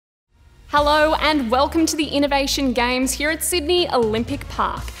Hello and welcome to the Innovation Games here at Sydney Olympic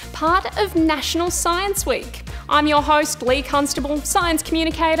Park, part of National Science Week. I'm your host, Lee Constable, science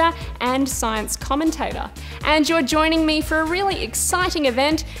communicator and science commentator. And you're joining me for a really exciting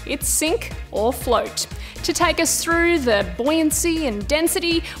event. It's Sink or Float. To take us through the buoyancy and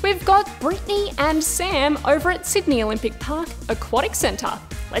density, we've got Brittany and Sam over at Sydney Olympic Park Aquatic Centre.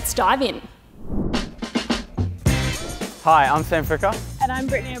 Let's dive in. Hi, I'm Sam Fricker. And I'm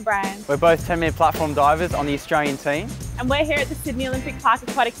Brittany O'Brien. We're both 10-metre platform divers on the Australian team. And we're here at the Sydney Olympic Park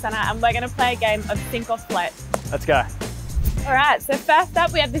Aquatic Centre and we're going to play a game of Sink or Float. Let's go. Alright, so first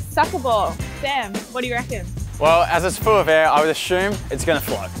up we have this soccer ball. Sam, what do you reckon? Well, as it's full of air, I would assume it's going to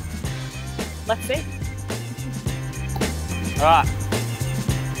float. Let's see. Alright.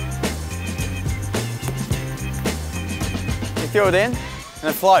 You throw it in and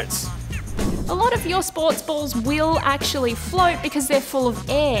it floats. A lot of your sports balls will actually float because they're full of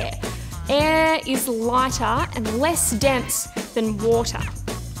air. Air is lighter and less dense than water.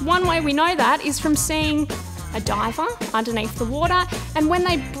 One way we know that is from seeing a diver underneath the water, and when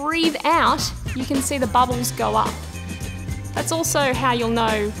they breathe out, you can see the bubbles go up. That's also how you'll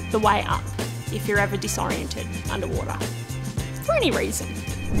know the way up if you're ever disoriented underwater, for any reason.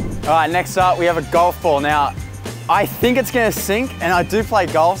 All right, next up we have a golf ball. Now, I think it's going to sink, and I do play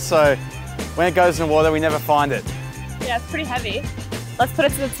golf, so when it goes in the water, we never find it. Yeah, it's pretty heavy. Let's put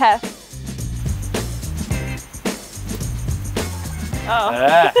it to the test. Oh.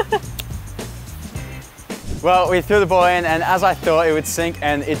 Yeah. Well, we threw the ball in, and as I thought it would sink,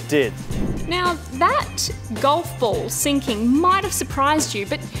 and it did. Now, that golf ball sinking might have surprised you,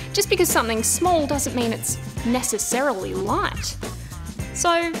 but just because something's small doesn't mean it's necessarily light.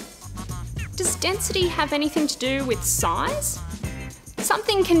 So, does density have anything to do with size?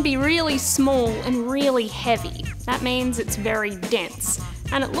 Something can be really small and really heavy. That means it's very dense.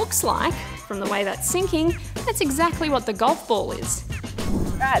 And it looks like, from the way that's sinking, that's exactly what the golf ball is.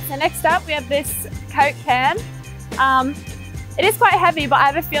 Right, so next up we have this Coke can. It is quite heavy, but I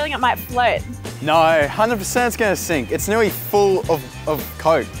have a feeling it might float. No, 100% it's going to sink. It's nearly full of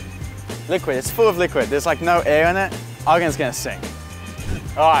Coke. Liquid, it's full of liquid. There's like no air in it. I reckon it's going to sink.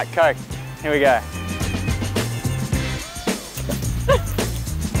 All right, Coke, here we go.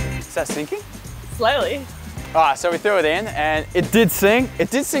 Is that sinking? Slowly. All right, so we threw it in and it did sink.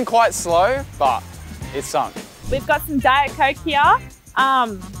 It did sink quite slow, but it sunk. We've got some Diet Coke here.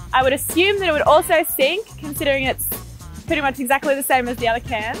 I would assume that it would also sink, considering it's pretty much exactly the same as the other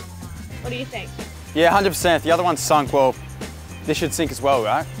can. What do you think? Yeah, 100%. If the other one sunk, well, this should sink as well,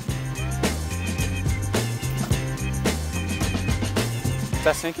 right? Is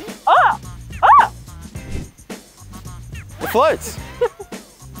that sinking? Oh! Oh! It floats.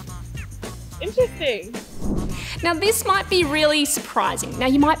 Interesting. Now this might be really surprising. Now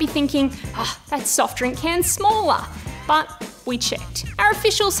you might be thinking, that soft drink can's smaller. But we checked. Our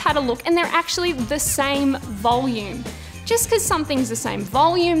officials had a look and they're actually the same volume. Just because something's the same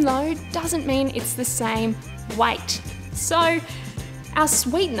volume though, doesn't mean it's the same weight. So our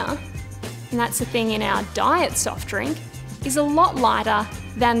sweetener, and that's the thing in our diet soft drink, is a lot lighter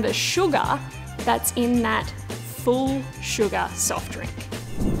than the sugar that's in that full sugar soft drink.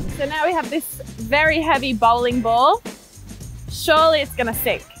 So now we have this very heavy bowling ball. Surely it's gonna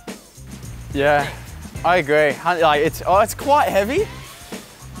sink. Yeah, I agree. Like it's quite heavy.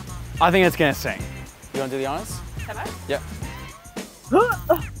 I think it's gonna sink. You want to do the honors? Can I? Yep.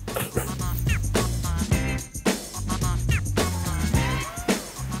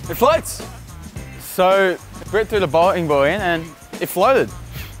 It floats. So Britt threw the bowling ball in and it floated.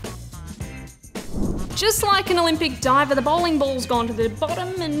 Just like an Olympic diver, the bowling ball's gone to the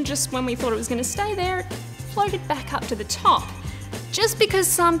bottom, and just when we thought it was going to stay there, it floated back up to the top. Just because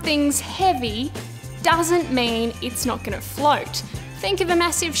something's heavy doesn't mean it's not going to float. Think of a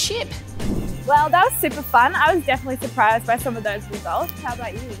massive ship. Well, that was super fun. I was definitely surprised by some of those results. How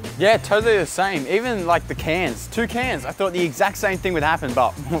about you? Yeah, totally the same. Even like the cans, 2 cans. I thought the exact same thing would happen,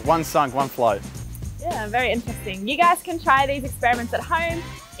 but one sunk, one float. Yeah, very interesting. You guys can try these experiments at home,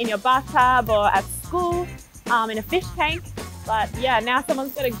 in your bathtub or at school, in a fish tank. But yeah, now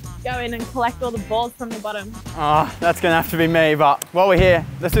someone's got to go in and collect all the balls from the bottom. Oh, that's gonna have to be me, but while we're here,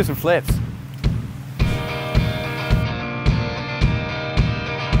 let's do some flips.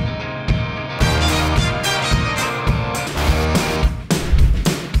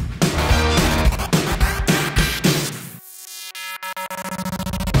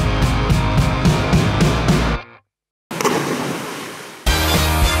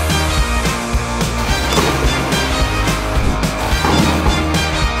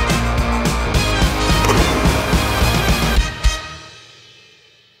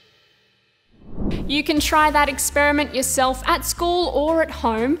 You can try that experiment yourself at school or at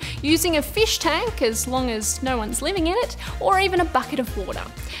home using a fish tank, as long as no one's living in it, or even a bucket of water.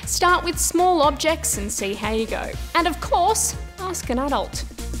 Start with small objects and see how you go. And of course, ask an adult.